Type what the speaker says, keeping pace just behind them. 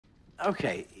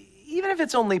Okay, even if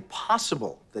it's only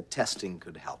possible that testing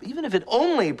could help, even if it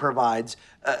only provides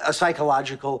a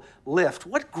psychological lift,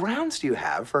 what grounds do you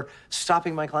have for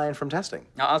stopping my client from testing?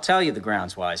 Now, I'll tell you the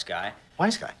grounds, wise guy.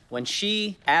 Wise guy? When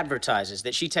she advertises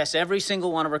that she tests every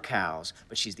single one of her cows,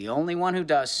 but she's the only one who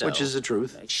does so. Which is the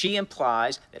truth. She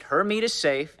implies that her meat is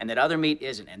safe and that other meat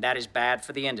isn't, and that is bad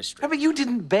for the industry. No, but you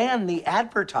didn't ban the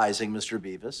advertising, Mr.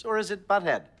 Beavis, or is it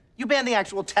Butthead? You banned the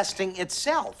actual testing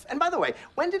itself. And by the way,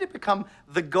 when did it become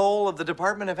the goal of the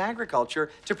Department of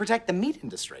Agriculture to protect the meat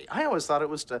industry? I always thought it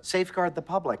was to safeguard the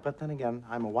public, but then again,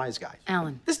 I'm a wise guy.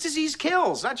 Alan. This disease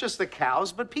kills, not just the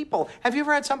cows, but people. Have you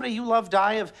ever had somebody you love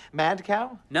die of mad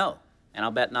cow? No, and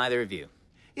I'll bet neither of you.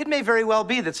 It may very well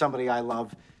be that somebody I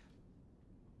love...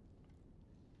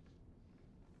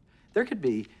 There could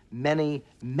be many,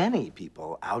 many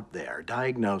people out there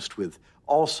diagnosed with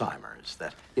Alzheimer's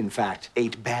that, in fact,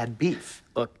 ate bad beef.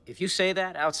 Look, if you say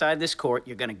that outside this court,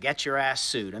 you're gonna get your ass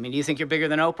sued. I mean, do you think you're bigger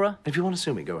than Oprah? If you want to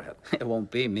sue me, go ahead. It won't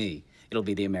be me. It'll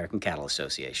be the American Cattle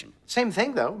Association. Same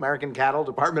thing, though. American Cattle,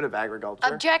 Department of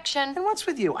Agriculture. Objection. And what's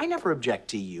with you? I never object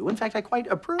to you. In fact, I quite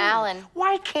approve. Alan.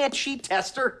 Why can't she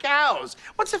test her cows?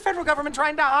 What's the federal government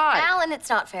trying to hide? Alan, it's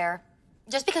not fair.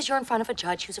 Just because you're in front of a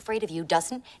judge who's afraid of you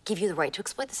doesn't give you the right to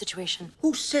exploit the situation.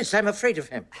 Who says I'm afraid of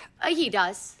him? He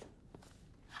does.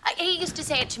 He used to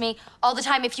say it to me all the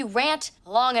time. If you rant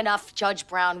long enough, Judge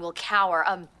Brown will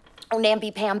cower.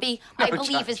 Namby-pamby, I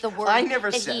believe Judge, is the word I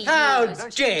never that said he How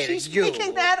used. dare She's you?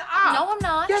 making that up. No, I'm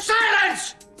not. Yes,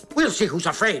 silence! We'll see who's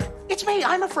afraid. It's me.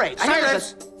 I'm afraid. I never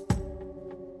Silence! said-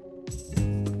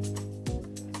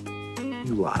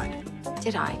 You lied.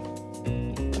 Did I?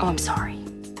 Oh, I'm sorry.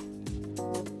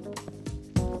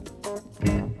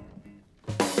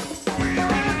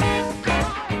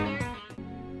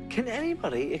 Can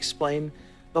anybody explain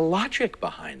the logic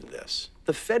behind this?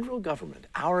 The federal government,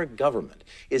 our government,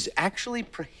 is actually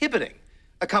prohibiting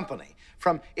a company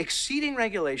from exceeding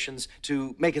regulations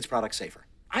to make its products safer.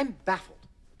 I'm baffled.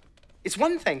 It's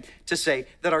one thing to say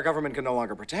that our government can no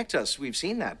longer protect us. We've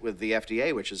seen that with the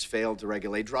FDA, which has failed to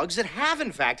regulate drugs that have,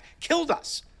 in fact, killed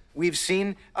us. We've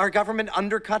seen our government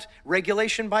undercut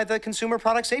regulation by the Consumer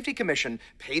Product Safety Commission,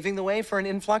 paving the way for an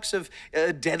influx of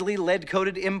deadly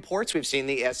lead-coated imports. We've seen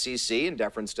the SEC, in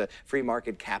deference to free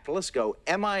market capitalists, go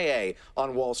MIA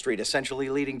on Wall Street, essentially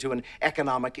leading to an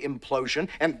economic implosion.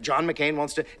 And John McCain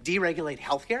wants to deregulate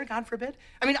healthcare, God forbid.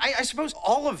 I mean, I suppose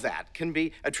all of that can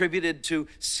be attributed to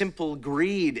simple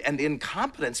greed and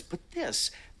incompetence, but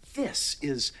this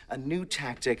is a new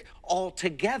tactic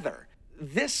altogether.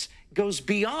 This goes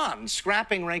beyond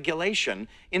scrapping regulation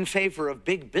in favor of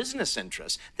big business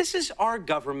interests. This is our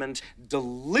government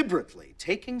deliberately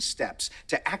taking steps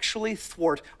to actually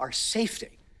thwart our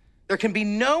safety. There can be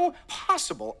no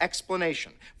possible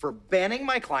explanation for banning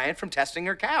my client from testing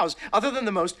her cows other than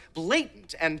the most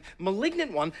blatant and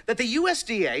malignant one that the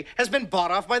USDA has been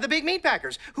bought off by the big meat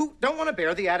packers who don't want to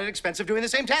bear the added expense of doing the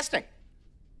same testing.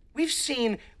 We've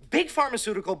seen big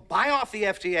pharmaceutical buy off the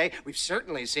FDA. We've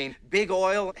certainly seen big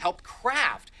oil help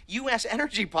craft U.S.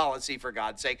 energy policy, for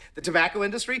God's sake. The tobacco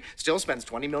industry still spends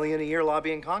 $20 million a year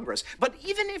lobbying Congress. But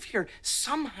even if you're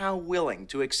somehow willing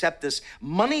to accept this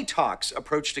money talks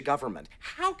approach to government,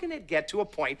 how can it get to a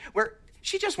point where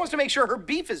she just wants to make sure her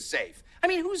beef is safe? I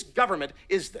mean, whose government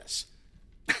is this?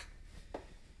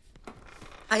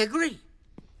 I agree.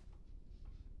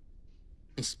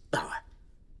 Miss Bauer,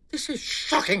 this is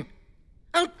shocking.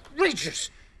 Outrageous.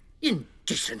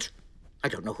 Indecent. I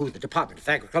don't know who the Department of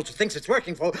Agriculture thinks it's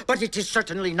working for, but it is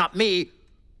certainly not me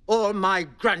or my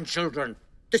grandchildren.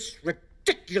 This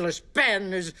ridiculous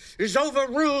ban is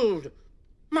overruled.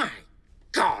 My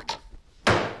God.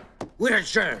 We're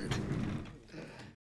adjourned.